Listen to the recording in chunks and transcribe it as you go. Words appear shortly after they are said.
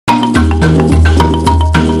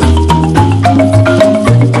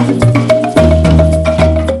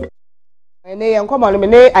nkomo no me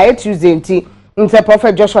ne aye Tuesday nti nse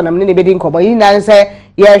Prophet Joshua na me ne bedi nkomo yi na nse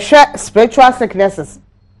ye hwe spiritual sicknesses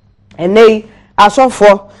enei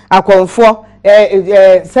asofo akonfo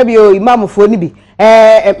sabio imamfo ni bi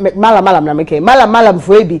malam na meke malam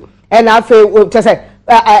fo ebi na afa tese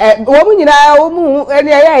wo mu nyina wo mu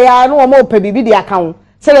ene ya no wo mo pa bibi di account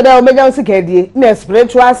se le be o menya sika die na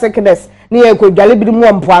spiritual sickness ni e ko dwale bi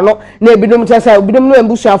mu mpoano na ebidum tese ebidum no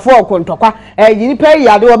embusuafo okontokwa yini pe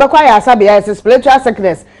yade wo be kwa ya asabe ya spiritual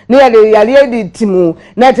sickness ni yale di timu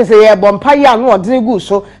na tese ye bompa ya no odine gu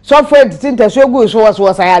so for edit so gu so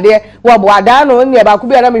was ayade wo bo ada no ne ba ku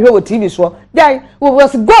bi na me hwe wo TV so dai we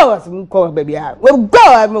was go baby we go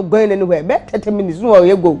I'm going anywhere be 30 minutes no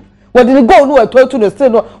we go what did go no to the still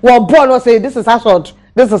no wo born no say this is assault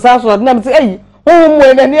na me say hey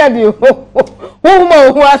who na ni ade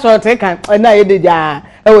who assault kan na ye dey ja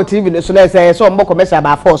e wo TV no so na say so mo commercial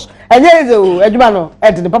ba force enye ze o adwuma no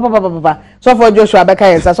e de papa so for Joshua beka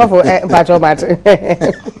yensa so for mpacho mat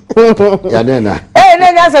ya na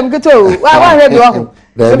na nya sam kito wa he bi wo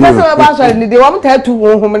the person ba so ni dey wo mta tu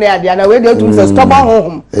honhom na ade na we dey tu so stop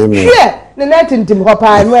honhom here the night in tim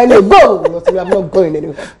hopa no na go so we am not going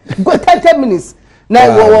anywhere go 30 minutes na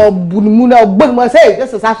wo bunmu na ogbon mo say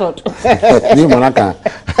this is assault ni monaka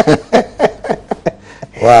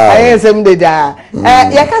wow I am de da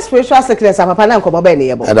ya ka spiritual sickness papa na nkomo ba ne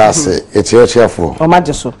yebo that's it it's your cheerful o ma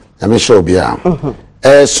jeso na me show bia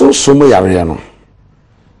so mo yare no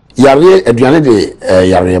yare aduane de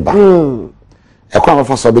yare ba e kwa ma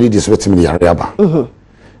fa so be di so betimi yare ba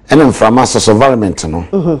ene mframa so environment no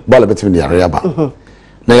ball betimi yare ba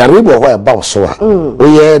na yare bo ho e ba so a o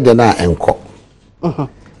ye de na enko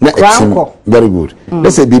na etim very good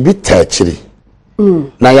let's say bibi tachiri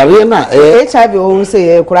na yare na HIV o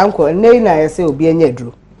say kuranko nei na ye say obi anya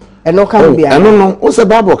duro eno kan bia no o say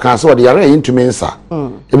bible kan so de yare yintumi nsa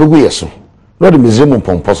ebegu yeso no de museum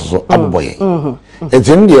pompo so aboboye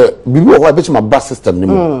etin de bibi o ho be chima bus system ni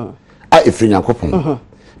mu a efiri yakopon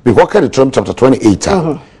because carry chapter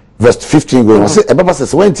 28 verse 15 go say ebaba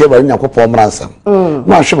say when tie ba yakopon mransam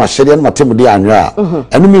no ahwe ma hye de no matem de anwa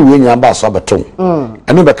eno mi we nya ba so abeton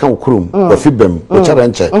eno be kan okurum wa fibem o chara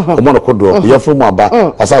nche o mo no kodo yefo mu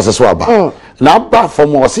aba asase so aba na aba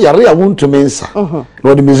fom o say yare ya wuntumi nsa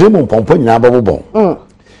no de museum pompo nya ba bobon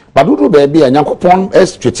badudu be bia yakopon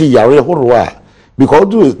estweti yare horo a because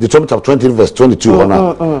do the chapter 20 verse 22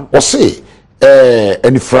 ona o say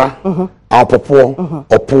enifra apopo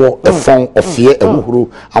opo efon ofie ehuhuru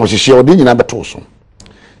awhihye odi nyina beto so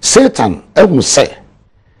Satan ehun se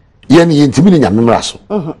ye ne yintimi ne nyamemra so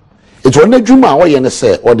eto na dwuma wo ye ne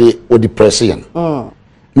se odi press ye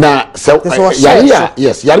na se yare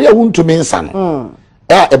yes yare wuntumi nsa no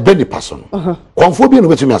ebeni paso no konfo bi no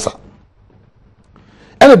betumi asa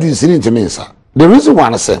ena du nsini ntumi nsa the reason why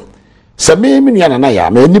na se me nua na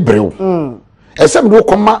ya me ni brew esem do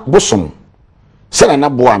koma bosom sena na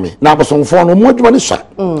boa me na abosomfo no mo adwuma ni sha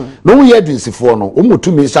no wo ye adunsifo no o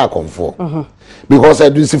mutumi sha konfo because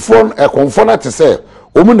adunsifo konfo na te se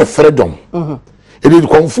o mu ne freedom edi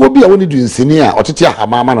konfo bi a woni dunsini a otete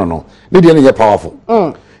ahamama no ne de ne ye powerful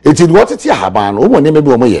eti do otete ahaba no o mo ne me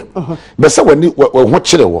bi o mo ye be se wani ho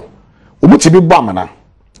kire wo o mutimi bo amana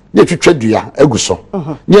ne twetwa dua aguso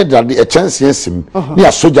ne dade a chance yasim ne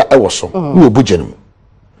asoja ewo so ne obujenum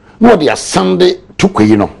no de asande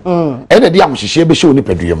tukweyi no ene de amhihye be hye oni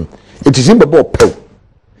paduam etizim be bo pew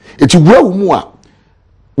etiwura mu a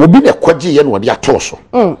obi ne kwaje ye no de ato so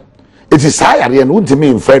eti saa yare no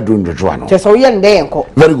ntimi mfa dundudwa no cheso ye nde enko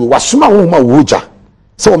very good wasoma wo ma woja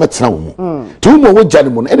se wo metena wo mu tu mo woja ne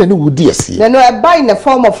mu no ene ne wudi ase no e buy in the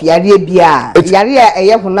form of yare bia yare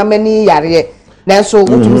eye honamani yare na so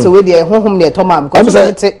wotumi se we de honhom ne to ma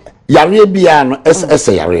because yare bia no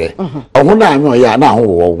ese yare ohun na anyo ya na ho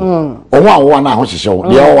wo ohun awo na ho hyehye wo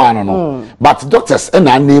de wo ano no but doctors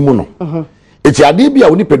na anemu no eti ade bia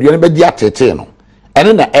woni padua no be di atete no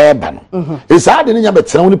ene na eba no esa ade nya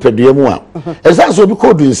betena woni padua mu a esa so bi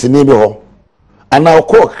kodu nsini bi ho ana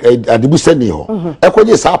okọ adibusani ho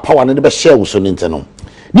ekoje sa power ne be share wo so nte no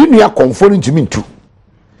ni nua konfo no ntimi ntu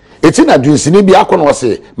eti na du nsini bi akọ no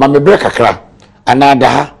se ma me bre kakra ana da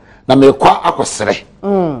ha na me kwa akosere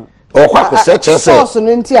okwa akosere chese so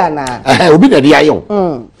no nti ana obi na dia yo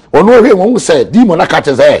ono hwe won se demon na ka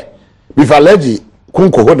chese bi falaji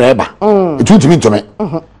kunko ho na eba etutumi ntome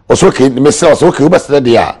osoke me se osoke obasere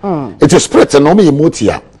dia it is spirit no me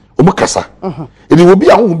emotia omu kasa eni obi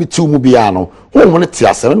a ho bi ti mu bia no ho ne ti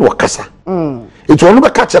asere no kasa etu ono be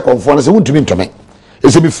ka che konfo no se wuntumi ntome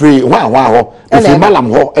ese bi free ho ho efi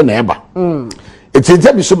malam ho na eba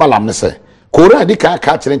etinja bi so malam ne se kora di ka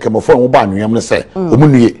kire nkemofo ho ba anwam ne se omu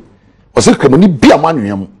nuye ose kremoni bia ma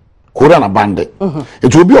anwam kora na bande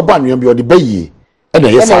it will be oba nwe bi odi bayi e na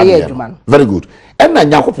yes very good and na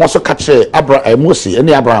Yakobon so ka kire Moses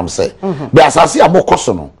ene Abraham say be asase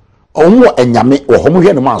amokoso no onwo enyame wo homo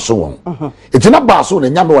hwe ne manso won etina ba so na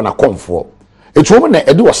nyame wona konfo etuo na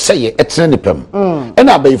ede wo seye etene ne pam e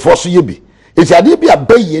na abayifo so ye bi eti ade bi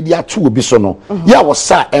abayi de ato obi so no ya wo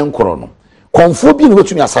sa enkoro no konfo bi no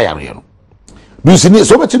wetumi asayare no bisini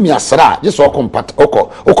so betumi asra je so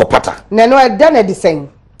okopata na no eda na di sen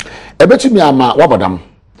ebetumi ama wabodam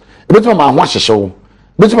ebetumi ama ho ahyehyew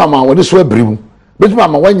betumi ama wode so abriwu betumi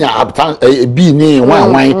ama wanya abtan bi ni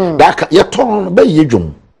wan da ye ton ba ye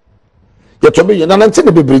dwom ye to be na nante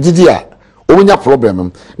ne bebrejidi a onya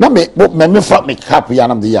problem na me fa me cap ya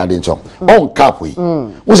nam de ya de ncho on cap we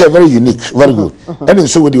was very unique very good and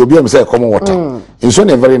so with the obi am say common water and so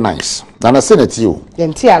very nice na na senate you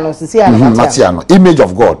yentia no sisi ana image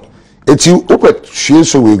of God eti opet hwe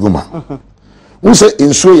so we guma we say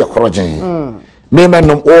enso ye korogen me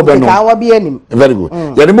menom obenom ka wa bi anim very good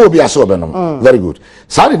ye dem obi aso obenom very good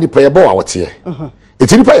sa ni pa ye bo wa wote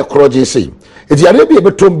eti ni pa ye korogen say eti yare bi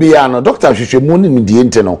ebetom bia no doctor hwehwemu ni die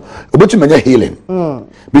nte no obetuma nya healing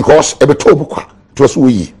because ebetom kwa to so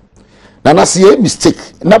yi na se mistake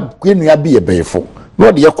na kwenu bi ebefo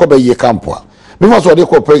no de yakoba ye campo a me mo so de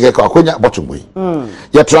ko peke ka akonya botumbo yi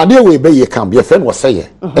ye trade we be ye camp ye friend wo seye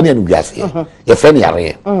ene anu biase ye friend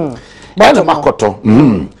yare ene makoto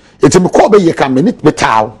eti me ko be ye camp me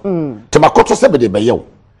taw te makoto se be de be ye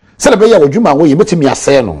se be ye wodwuma wo ye metimi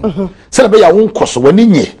ase no se be ye wo nkoso wani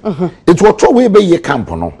nye eti woto we be ye camp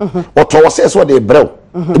no woto wo se so de brew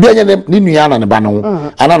ebi anya ne nua na ne ba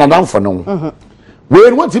no ana na damfo no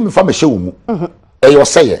we want him fa me hye wo mu yo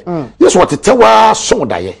seye yes what tewa so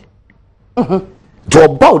daye to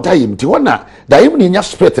about dayim ti wona dayim ni nya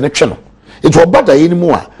spirit ne twe no it oba daye ni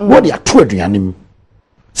mu a wo de ato aduane mu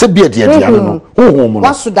se bia de aduane no ho mu no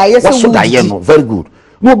waso daye no very good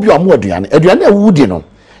no bi amu aduane awudi no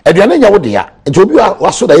aduane nya wo de ya to bi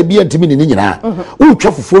waso daye bia ntimi ni nyina wo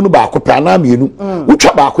twa fufuo no ba ko pa na mienu wo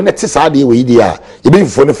twa ba ko ne te sa de we di a ye be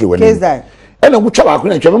fufuo no firi wani ena wo twa ba ko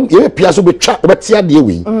ne twa ye pia so be twa be te ade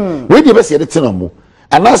we di be se de tena mu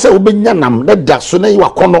anase obenya nam na da so na yi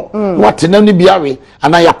wakono watena ni biawe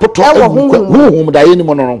ana ya poto huhum da yeni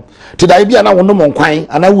mo no ti da bia na wono mo nkwan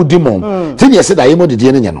ana wudi mo ti ne se da yemo de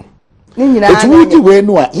de ne no ni nyina it wudi we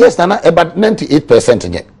no a yes na about 98%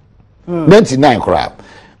 nye 99 crap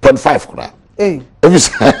 0.5 crap eh if you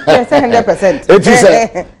 100%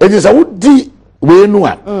 it is a wudi we no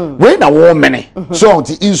a we na wo mene so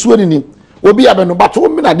ti insuo ni obi abeno bato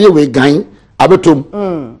mi na de we gan abetom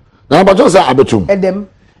na ba josa abetum edem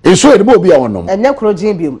enso edem obi a wonom enye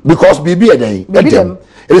krojin biom because bibi eden edem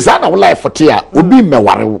it is an life for tia obi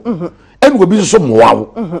meware en obi so mowawo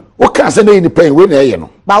o ka se na ni pen we na eye no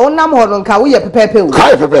ba wonam ho no nka wo ye pepepe wo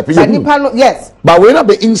ka pepepe ye nipa no yes ba we na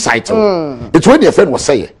be insight it's when your friend was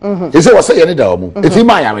say he say was say ne da mu it's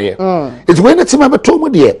my yare it's when the team abeto mu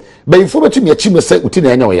de ba info betumi achi me say uti na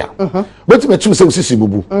enya wo ya betumi achi me say usisi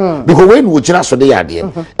mubu because when wo gina so de ya de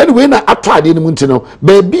anyway na ato ade ni mu ntino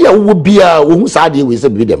ba bia wo bia wo hu sa ade we say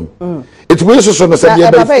bi dem it's when so no say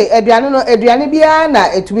bia ba aduane bia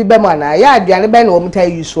na etumi be mu ana ya aduane be na wo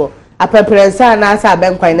mtai yuso apeprensa na asa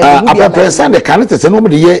benkwan na bia apeprensa de kan tete no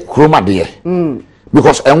de ye kroma de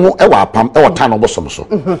because enwo e wa apam e wa tan obosom so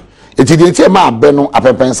eti de tie ma abe no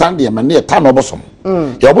apeprensa de ma ne tan obosom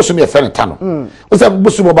ye obosom ye fe ne tan o se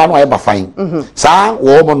bosom ba no aye ba fan sa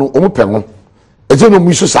wo mo no o mu pe no eti no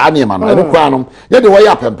mu so sa ne ma no e kwa no ye de wo ye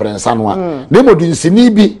apeprensa no a de mo di nsini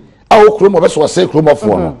bi a o kroma be so se kroma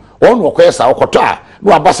fo no on wo kwa sa okoto a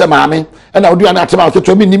no abase maame e na odua na atema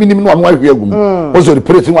oketo mi nim no no ahwe agum o so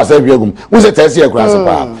repreti wa sa ahwe agum wo se tese akura se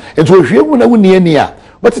pa eti ohwe agum na wuni ani a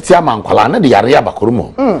watiti amankwala na de yare abakoro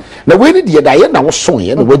mu na we ni de da ye na wo son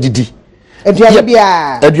ye na wagidi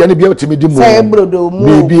aduane bia timi di mu say brodo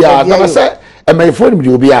mu bia na se emayfo ni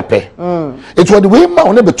de obi ape eti wode we ma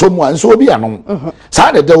one betomu a nso obi anom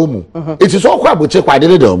sa de dawo mu eti so kwa aboche kwa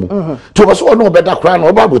de dawo mu to obo so ono obeda kra na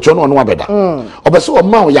oba aboche no ono obeda obo so o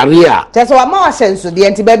ma yare a tese wa ma wa senso de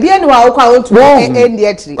enti ba bia ni wa wo kwa otu endi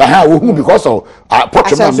etri aha wo hu because of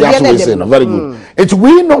potman bia so we say no very good eti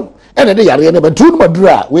we no ene de yare ne ba tu no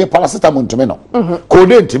madura we paracetamol ntimi no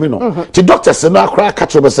codeine ntimi no ti doctors na akra ka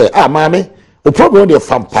tro be say ah maame o problem dey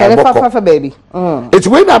vampire boko baby it's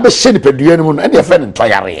when na be hye ni pedua ni mu no ene e fe ne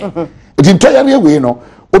ntoyare eti ntoyare we no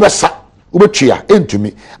obesa obetua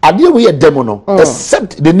entumi ade we ye dem no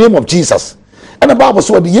accept the name of Jesus and the Bible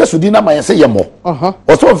so the yesu di na man say yemo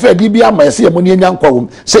o so fe di bia man say yemo ni enya nkwa wom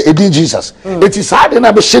say edi Jesus eti sa de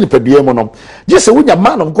na be hye ni pedua mu no je say wunya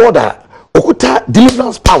man of God a okuta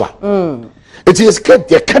deliverance power It is get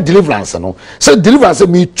deliverance no. Say deliverance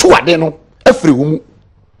me two ade no every woman.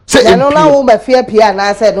 Say no na wo fear pia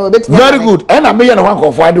na say no bit very good. And I me na wan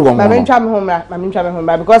confo ade wo. Mama ntwa me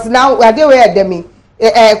home because now ade we ademi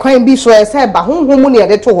kwan bi so say ba honhom ne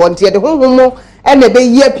ade to ho ntie de honhom no e na be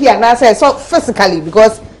ye pia na say so physically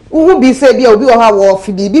because who be say bia obi wo ha wo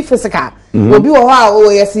fidi bi physical obi wo ha o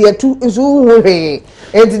yes ye tu nso hu hwe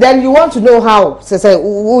and then you want to know how say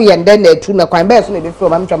who ye then na tu na kwan be so na be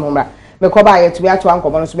from am ntwa me home me ko ba ye tu ya to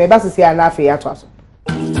ankomo no so me ba sisi ana afi ya to aso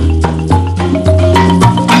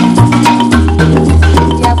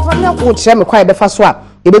ya fona ko kire me kwan be fa so a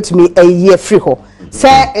e betumi ayi free ho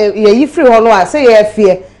say ye free ho no a say ye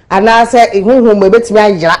fie ana say ehunhum e betumi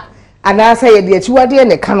ayira ana say ye de achiwade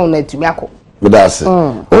ne ka no na atumi akọ That's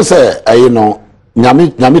o say ayi no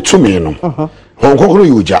nyame tumi no honkokoro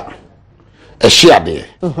yuja ehyiade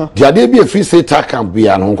de ade bi free say ta kan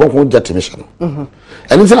bia no honkokoro jatimi no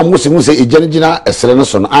eni se na mo se ejanigina esere no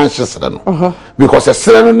so no anhye sere no because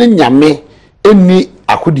esere no ne nyame eni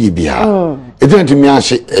akodi bia ejantimi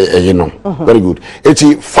anhye ayi no very good it's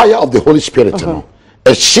fire of the Holy Spirit no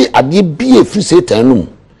ehyi ade bi free say tan no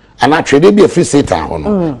and actually be a free Satan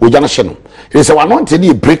on we jana hye no it say one want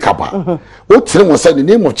to break up what tell we say the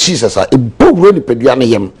name of Jesus a bow really pedua na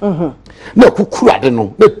yem na kukuru ade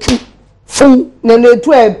no na tu fun na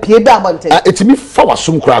tu e pie da bonte it me fa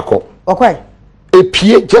wasum kura ko okay e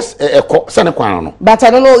pie just e ko se ne kwan no but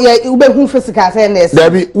I don't know ye ube hu physical say na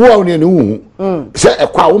there be wo ne hu say e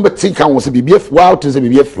kwa wo betin kan wo se bibia wa out se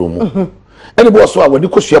bibia fro mu ene bo so a wani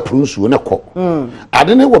kosua prunsuo ne ko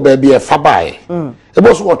ade ne wo ba bia fa bae e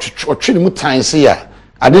bo so otwe ne mu tan se ya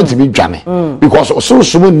ade ti bi dwane because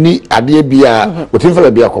osunsumo ni ade bia wotin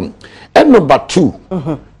fa bia kom and number 2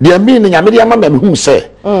 the mean nyame de ama me hu se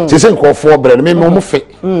se nkofo bre ne me mo fe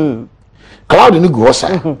cloud ni go sa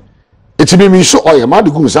eti be mi so oye ma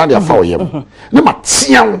de gu sa de afa oye ne ma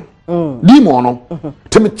tian di mo no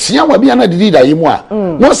temi tian wa bia na de da yimu a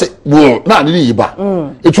no se wo na de yiba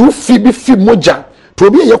etu fi bi fi moja to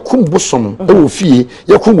obi ye kum bosom e wo fie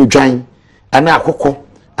ye kum dwan ana akokọ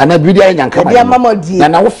ana bidi ay nyanka ba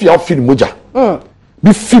na wo fie ofi moja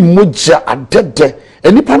bi fi moja adede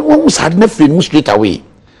enipa no wo sa de na fi mu straight away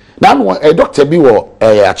na no a doctor bi wo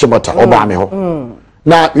achimota oba me ho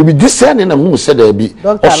na bi disene na mu se da bi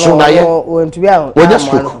osuna ye wonya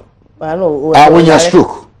stroke wonya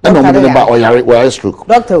stroke and no me ba oyare stroke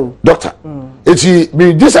doctor eti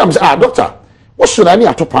bi disam doctor osuna ni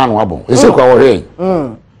atopa no abo e se kwa wo he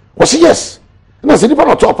wo say yes na se dipa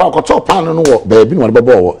no top pan no wo ba bi no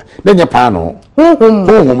bebo wo na nya pan no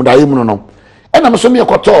da yimu no e na me so me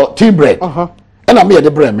koto tea bread e na me de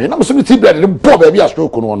bread me na me so me tea bread de bo ba bi a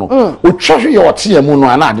stroke no no o twahwe ye o te emu no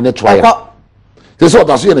ana ade ne toa ya se so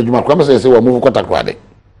da so ye na djuma kwa me se wo mu kota kwa de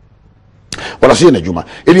wala so ye na djuma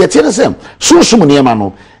e de tie ne se sunsun ne ma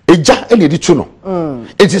no eja e le di tu no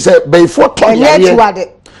enti se be for ton ya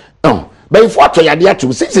be for to ya de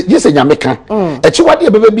atum se nyame ka echi wade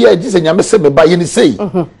bebe bia ji se nyame se me ba ye ni sei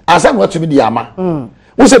asa no atumi di ama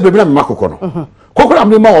wo se bebe na me makoko no kokoro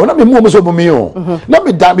amne ma wo na me mu so bo me o na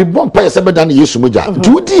me da me bom pa se be da na Yesu moja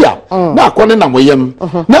tu di a na akone na moyem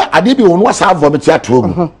na ade bi wo no asa avo me ti ato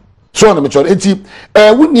mu so na me chore enti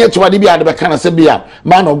wonni echi wade bia de be kana se bia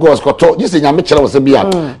man of God koto ji se nyame kire wo se bia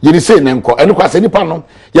ye ni sei na enko ene kwa se nipa no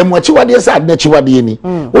ye mu echi wade se ade na echi wade ni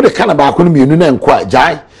wo de kana ba akone mienu na enko a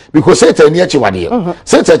jai because Satan near Chiwadi.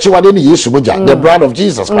 Satan Chiwadi ni Yesu moja, the blood of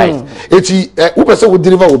Jesus Christ. Eti upese would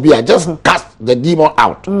deliver will be just cast the demon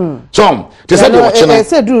out. So they said they watching.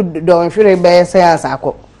 Say do don't feel be say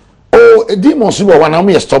asako. Oh, demons who one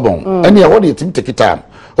am stubborn. And what do you think take it time?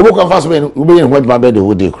 Obo kan fast when we be what my bed the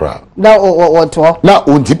whole day crowd. Now what to? Now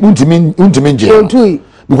untimi je. Ontui.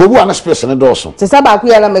 Because we are not expressing it also. Se saba ku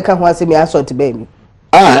ya na make ho asemi asort baby.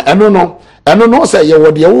 Eno no say ye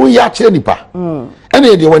wo de wo ya kire nipa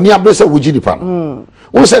ene de wani abrese wuji nipa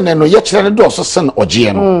wo say ne no ye kire ne do so sen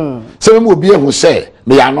oje no se me obi ehu say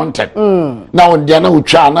me ya anointed na won de na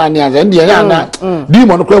utwa na ani aza de ya na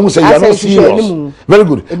demon no kwa hu say you are not serious very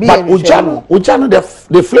good but oja no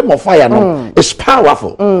the flame of fire no is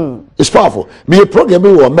powerful it's powerful me a program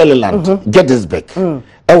we Maryland get this back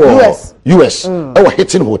US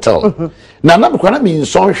Hilton Hotel na me kwa na me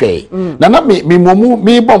nson hwe na me momu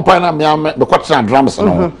me bompa na me kwatra drums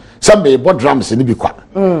no some me bo drums ni bi kwa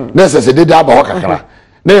na se de aba ho kakra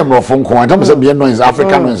na emrofo nko anta se be noise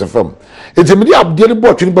African noise film enti me di abde ni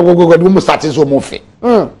bo twini gogogo mu start so mo fe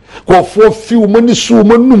ko fo fi wo mani su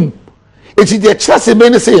manum enti de chase me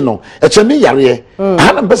ne se no e che me yare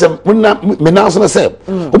ana pese me na so na se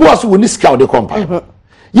obo aso woni ska de kompa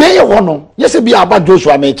ye ho no ye se bi aba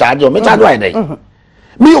Joshua me charge ai dai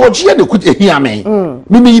me ogie ne kuje hia me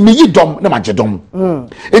me yi dom na magye dom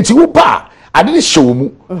enti wo ba ade ne hyew mu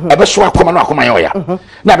ebe so akoma na akoma yoya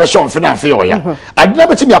na be so mfe na mfe yoya ade na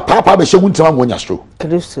betimi apapa be hyew ntama mo nya stroke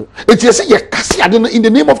kristo enti say ye kasi ade in the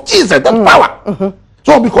name of Jesus that power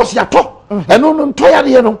so because ya to eno no to ya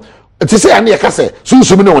de no enti say ane ye kase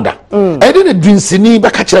sunsum ne oda ede ne drinsini be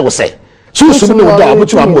ka kire wo say sunsum ne oda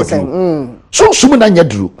abutu amodu sunsum na nya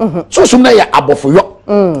duru sunsum na ya abofoyo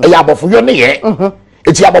ya abofoyo ne ye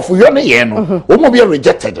eti abofoyo ne ye no wo mo be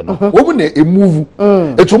rejected no wo mo na emove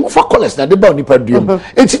eti mo fa college na de ba onipa duam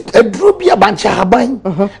eti eduru bia banche haban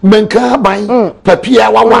menka haban papia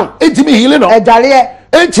wawa eti mi hile no edale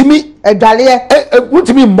eti mi edale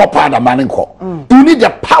wutimi mopa da manenko you need the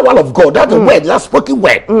power of God. That's the word, that spoken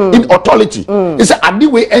word in authority. It's a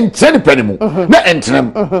adiwe entrene penimu na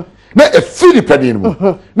entrem na e feel penimu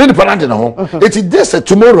na ni parante na ho eti this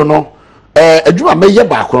tomorrow no adwuma meye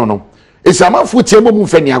ba akro no esi amanfo tie mo mu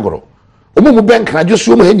fani agoro omo mu ben kana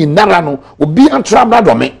josu mo hanyi nara no obi antra mra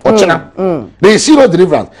dome ochena they see no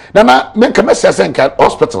deliverance na menka message nka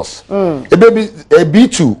hospitals e baby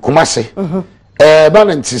B2 Kumase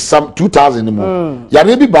balance some 2000 mo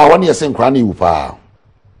yare bi ba won yesen kra na iwu pa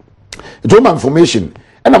it my information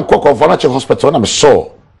and I'm cock of Furniture Hospital na me saw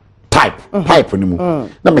pipe ni mu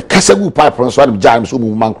na me kasa gu pipe no so na me jam so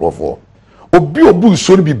mu mankrofo obi obu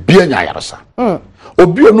so no bi bia nya yaresa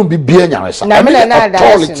obi onu bi bia nya yaresa na me na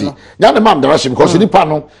authority nya na mam darashe because nipa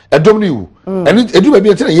no edom ni wu and edu ba bi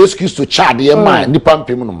ntena Yesu Kristo chad ye man nipa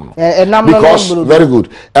mpem no no because very good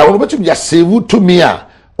ono betum ya save to me a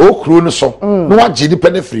okro no so no wa gidi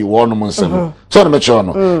pene free wo no nsem so na me che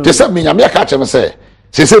no te se me nya me ka che me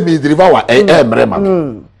se me deliver wa mrema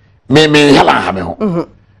me hala ha me ho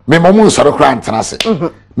me mamu nsore kra ntena se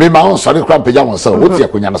me ma on sori kra peja won so woti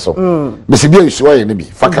akonya na so me si bia yiso ye ne bi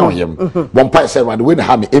fa kan yem bon pa se ma de we na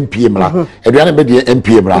ha me MPM la eduane be de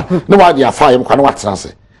MPM la ne wa de afa yem kwa na watena se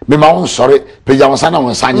me ma on sori peja won sa na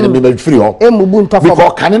won sa nyine me ma firi ho emubu ntofo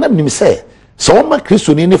because kan na nim se so ma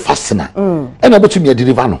Kristo ni fasina e na betu me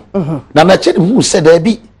deliver no na che ni hu se da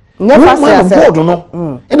bi no fasting God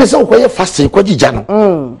no ene se ko ye fasting ko jija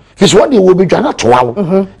no fis one day wo be dwana to awo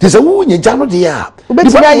ti se wo nye ja no de a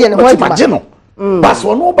ubetimi aye ne ho ma je no bas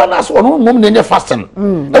wono ba na so wono mom ne fasting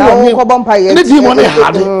na ko bompa ye ne di mo ne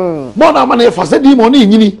hade mo na ma ne fast di mo ne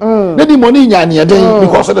nyini ne di mo ne nya ne den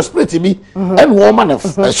because of the spirit me and wo ma na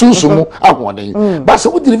sunsumu ahoden bas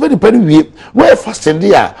wo deliver the pen wie wo fasting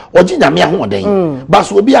dia oji nya me ahoden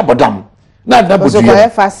bas obi abodam na na bodu ye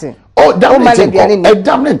fasting oh damn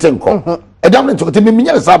it te me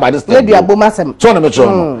nya sa ba this le duabo masem so na me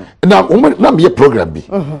cho na me program bi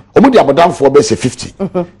omo di abodam for be say 50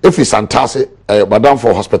 if we santase abodam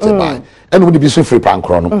for hospital by and we be so free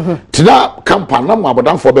pankro no tina campaign na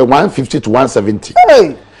abodam for be 150 to 170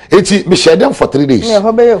 eti me share them for 3 days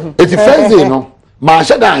eti first day no ma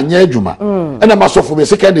shada anya adwuma na ma sofo be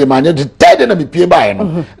second day ma anya the third day na me pie bae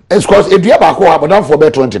no it's cause edua ba ko abodam for be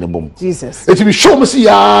 20 ne bom Jesus eti be show me see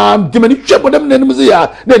ya demani twebodam na nim see ya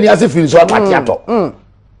na ni ase feel so atati ato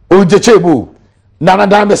o je chebu na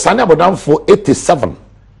dan be sane abodam for 87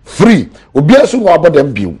 free obi asu no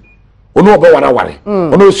abodam biu ono oba ware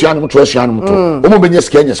ono osuanu to asuanu to o mo benye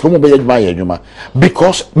skenya sko mo be adwuma ya adwuma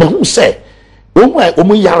because me hu say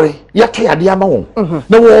omu yare ya to yade ama won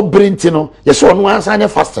na wo brenti no ye so no ansa anya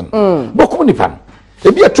fasting bokum nipa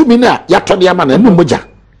ebi atumi na ya to de ama na enu moja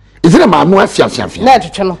izina ma anu afia na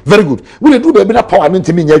etwe no very good we do be na power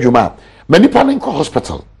ntimi nya adwuma ma nipa no ko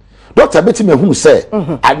hospital doctor beti me hu say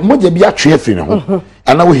moja bi atwe afiri ne ho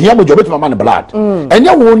ana wo hia moja beti mama ne blood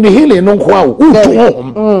enya wo ne healing no nko a wo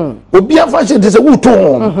to obi afa se te se wo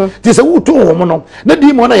to no na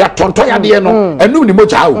di mo na ya tonto ya de no enu ni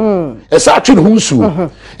moja wo esa atwe ne hu nsu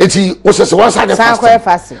eti wo se wa sa de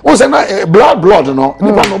fast wo se na blood no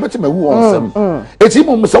nipa no beti me wu onsem eti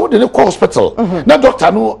mo se wo de ne hospital na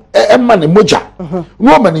doctor no emma ne moja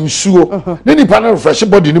no ma ne nsuo ne nipa no refresh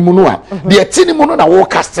body ni mu no a de eti ni mu no na wo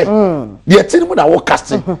cast the tinimu na wo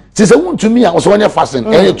casting ti se wuntumi a so wanya fasting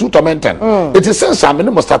too tormenting it is sense am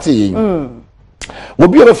no start yi wo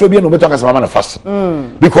bi oba frobia no beto aka sama na fasting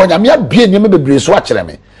because nyame abie nyame bebre so a kire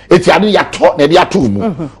me eti ade ya to na de ato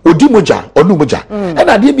mu odi moja onu moja e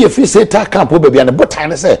na de bi afi se ta camp oba bia ne botan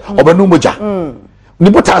ne se obanu moja ni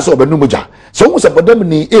botan se obanu moja so wo se bodam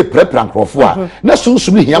ni prepare nkrofo a na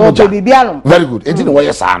sunsum ni hia moja very good eti ne wo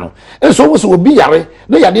yesa no en so wo se obi yare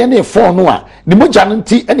na yade ne phone no a ni moja no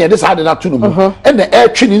nti ene de sa de na to no mu ene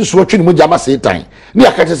twi ni nsuo twi ni moja ma setan ni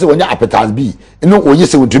akate se wonya appetite bi no oyi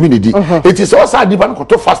se wontumi ne di eti se o sa di ba no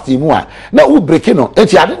koto fasting mu a na wo break no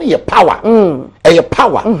eti ade ne ye power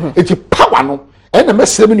power eti power no ena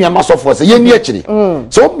mesrem ni amasofo se ye ni akiri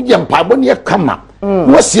so ye mpaabo ne kama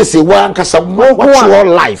wo siese wa ankasa watch your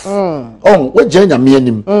life wo jenya me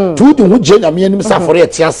anim tu di wo jenya me anim safore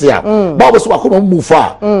etiase a ba bo so akoma mufu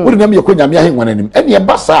a wo na me yakonya me ahen wananim ene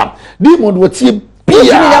basa demon wo tie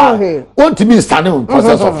bia want to be standing in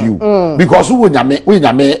process of you because we nyame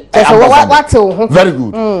very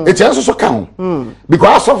good it also so count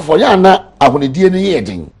because of for ya na ahonedie ne ye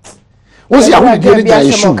den wo si ahonedie ne gina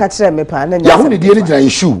issue ya ahonedie ne gina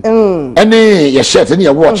issue ene ye shirt ne ye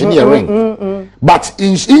watch ne ye ring but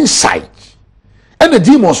inside and the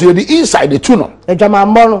demons so the inside the tunnel ejama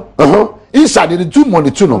mbo no inside the two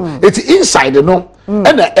money tunnel it's inside no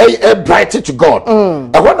and a bright to God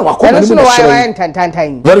I want to akoma ni mo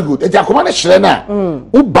very good it akoma na hire na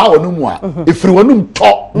wo ba wonu mu a efiri wonu to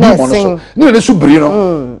demon so ne su biri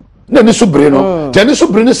no ne su biri no je ne su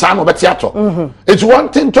biri ne sa no beti ato it's one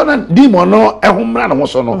thing to na demon no ehomra na ho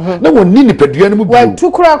so no na woni ni padua no mu bi wa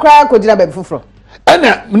tu kura ko dina ba fufuro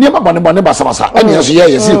ena niema bone basabasa ena yeso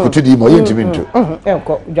ye yesi kutu di mo yentimi nto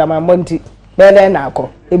enko jama monti bele na akọ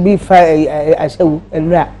ebi fa ahyewu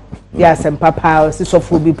enra ya sempapa si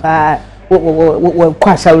sofo bi pa wo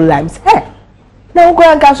kwasha limes he na wo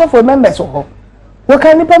kura nka sofo members ho wo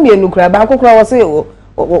kan nipa mienu kura ba akokura wo se wo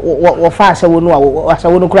fa ahyewu no a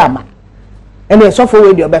ahyewu no kura ma ena sofo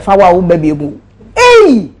we di obefa wa wo ba bi emu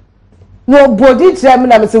wo body tram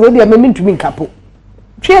na me se we di me ntumi nkapo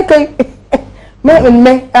twe kai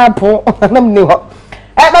me apo nam ni ho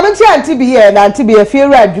ba me ti anti bi here na anti bi e fie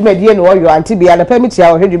ra adwumadi no yo anti bi na permit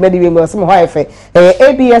ya ohwe adwumadi bi mo sem ho efe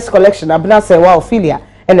ABS collection abna se wa Ophelia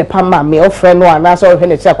ene pama me ofre no ana so ohwe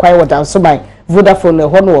ne cha kwan wodan so ban Vodafone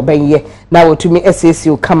ho no obenye na wotumi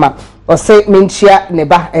SSU kama o say menchia ne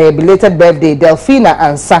ba belated birthday Delphina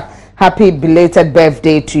Ansa happy belated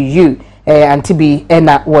birthday to you anti bi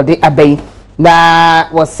na wode abai na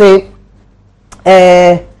wo say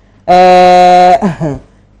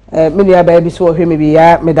many baby so hear me be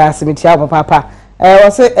ya me da simitia papa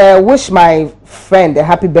was wish my friend a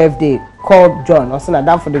happy birthday called John was na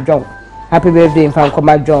down for the John happy birthday in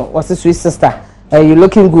Fankoma John was a sweet sister you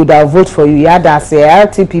looking good I'll vote for you ya da say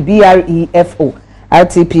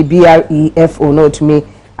RTPBREFO no to me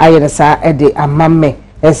ayena sa e de amamme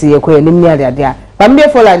ese ye ko enim ni ade dia bambe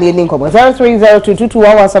fola ni ni nkomo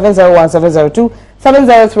 03022211701702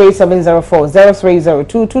 703-704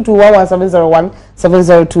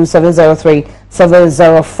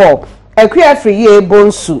 03022211701703-704 Ekuya free ye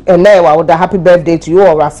bonsu ene wa woda happy birthday to you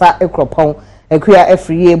or Rasa Ekropon Ekuya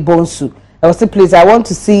free ye bonsu I was say please I want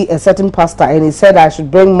to see a certain pastor and he said I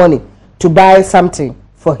should bring money to buy something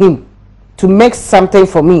for him to make something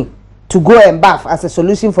for me to go and bath as a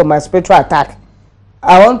solution for my spiritual attack.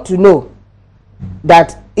 I want to know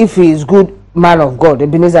that if he is good man of God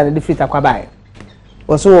Ebenezer and defeat akwabai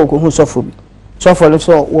so ko hu sofo bi sofo le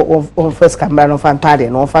so on first camera no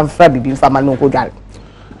fantade no fan fra bibi fama no ko dware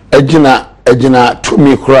ejina to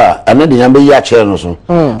me kra ana de nyambe ya kire no so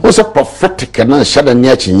wo se prophetic na shada ne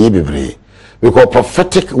akinye bebre because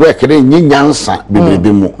prophetic work na nyansa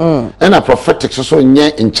bebrebe mu na prophetic so nye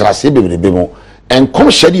nkyerase bebrebe mu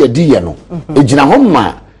enkom shade adi ye no ejina ho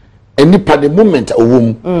ma enipa the moment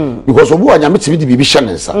owom because obu anyame tibi di bibi hye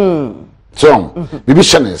nensa so bibi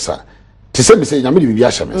hye nensa ti se bi se nyame di bibi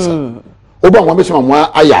ahye nensa oba nwa betima mo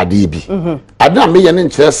ayade bi adna me ye ne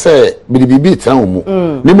nkyere se bibi tran omu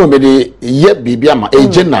ne mo me de ye bibi ama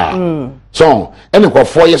ejina so ene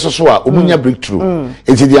kwofo ye soso a omunya breakthrough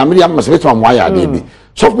enti di amiri ama se betima mo ayade bi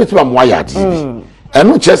so betima mo ayade bi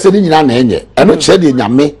eno kyere se ni nyina na enye eno kyere de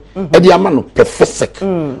nyame edi ama no perfect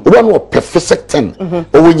oba no perfect ten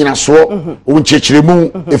owo nyina so owo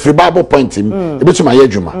nkyekiremu efri bible point im ebetima ye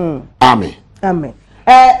adwuma amen amen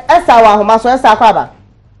esa wa homa so esa kwa ba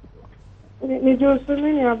ni josu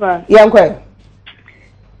ni aba yankwe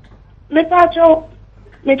me pacho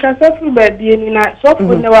me ka sefu ba die ni na so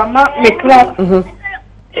fu ne wa ma me kra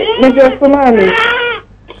me josu mani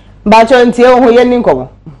ba cho ntie ho ye ni nkomo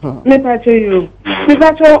me pacho yo me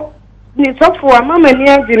pacho ni so fu wa ma ma ni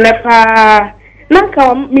adi le pa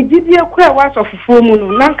nanka me didie kwa wa so fufu mu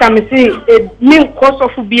no nanka me say me nko so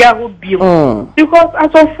fu bia ho bio because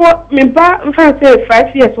asofo me ba mfa say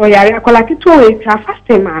 5 years o yare akola kito e tra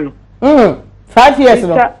fasting man 5 years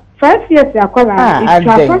no 5 years akola e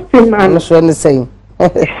tra fasting man no so ni say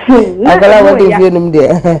akola what do you nim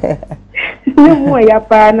there no mo ya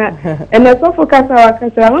pa na ene so fu kasa wa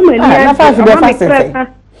kasa mama ni na fasting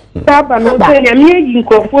Taba no tenya me yi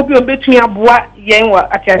nkofo bi obetun aboa yen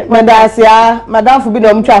wa atia madasia madam fu bi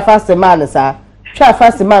no mtwa fast man sa twa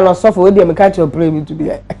fast man no sofo we dey me catch your pray me to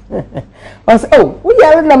be was oh we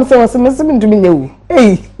are na me say was me to be new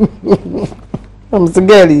hey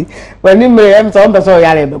Girlie, when you may have some person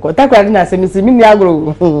yare because Takradina said, Miss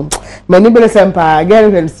Miniagro, many better semper,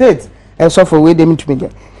 girl and sit and so for with them to me.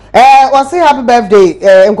 Was say happy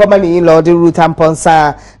birthday, Company in Lord Ruth and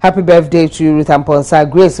Ponsa. Happy birthday to Ruth and Ponsa.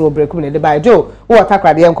 Grace will break in the by Joe. What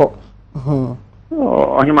Takra the uncle?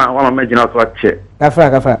 Oh, him, I want to imagine out what check.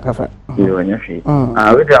 Kafra. You and your feet.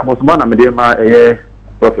 I really almost one of my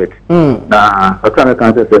prophet. Now, a kind of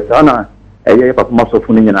cancer says, Anna, a year of muscle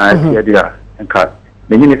pulling in I idea and cut.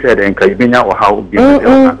 The minister said, and Caribbean or how be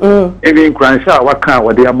even Cranshaw, what kind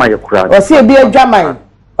of their my crowd. Or see a beer jammy.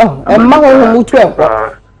 Oh, and Mamma will 12.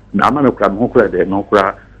 Now, I'm a crab who cried there, no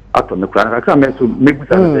cry up on the crowd. I can't to make me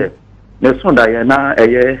there's one Diana a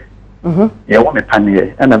year. Yeah, 1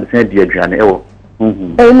 penny, and I'm saying, dear Johnny. Oh, no,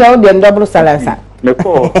 the double salasa. The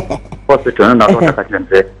poor hospital, and I can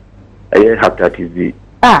say, a year have that is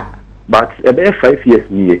but about 5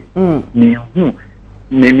 years near me,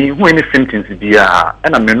 who any symptoms be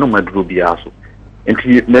and I'm no mad ruby also. And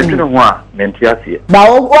you know what, Mentiasi.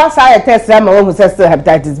 But what's I test them who says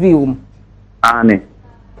hepatitis B? Annie.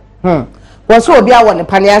 What's what be I want a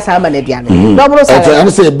pania salmon again? Double salasa. I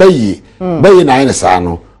say, Bay 9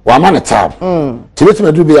 sano. One man a tab. To let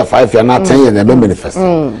me do be a 5 year, not 10 years, and no manifest.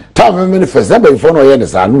 Time manifest, that by 4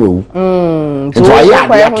 years, I know. And why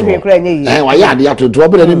I had to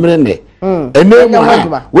drop it in minute. And then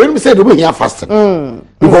when we said we here fasting,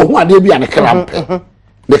 because one day be an a cramp.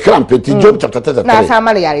 The cramp, it is Job chapter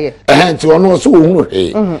 33. And to honor so,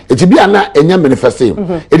 it be an manifesting.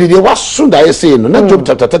 It was soon I say, not Job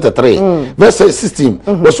chapter 33, verse 16,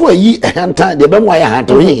 was where ye a hand time, the Benoit had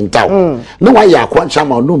to in town. No, I are quite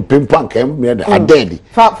some or no pin punk and a daddy.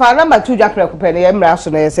 For number 2, Jack Penny, and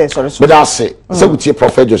Rason says, but I say, so with your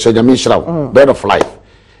prophet, you said, Yamisha, bed of life.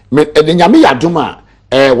 And then Yamia Duma,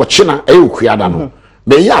 watching a Euquiadano.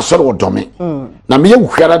 May ya sort of domain. Now, me, you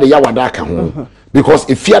hear the Yawadaka. Because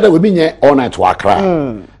if you are women here all night to Accra,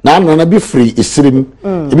 now none be free is sitting,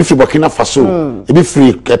 be free Burkina Faso, be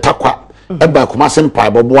free Takwa, Eba Kumasen Pai,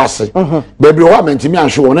 Boboase, baby, what meant to me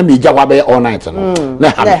and show on me Jawabe all night.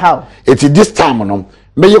 How it is this time on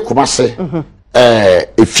may you Kumase,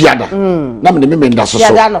 if Fiada, Nam the Mimen Dasso,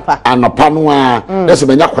 and Panua, there's a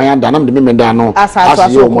Menaquan, Danam the Mimendano, as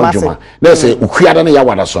you Mojuma. There's a Ukiada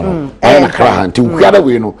Yawadason, and a crahan to Ukiada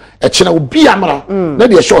Wino, a China will be Amara.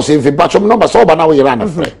 Let your show say if you batch of numbers over now you ran a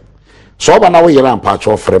free. So over now you ran patch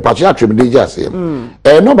of free, patch out to me just here.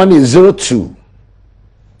 Nobody is 02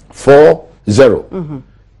 40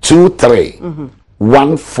 23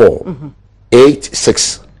 14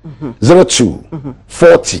 86. 02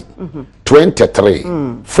 40 23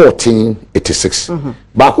 14 86.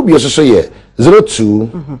 Baku be also here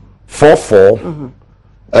 02 44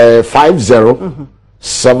 50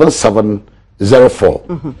 77 04.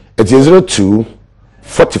 It is 02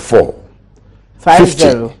 44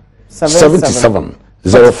 50 77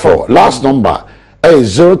 04. Last number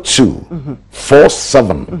is 02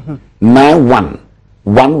 47 91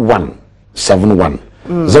 11 71.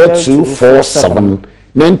 02 47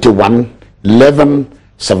 91 11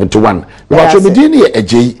 71. But you begin here a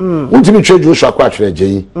J. Won't you trade Joshua Quatre a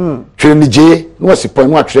J? Train J, what's the point?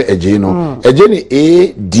 What a J? No, a Jenny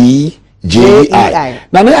A D J I.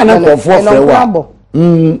 Now, I know for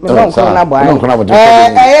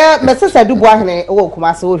my sister Dubois, oh,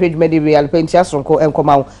 Commasso, Ridge Medieval, Pentias, and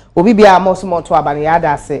Comau, Obibia, most more to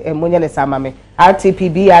Abaniada, say, and Munia Samame,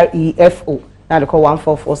 RTPBREFO. Now the call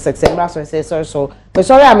 1446 and Russell says so. But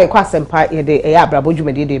sorry, I make quite some part in the Abrabuju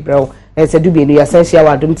Medi, bro. And said, do be in the essential,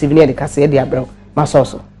 I don't even need the Cassia, bro. My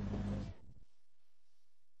sauce.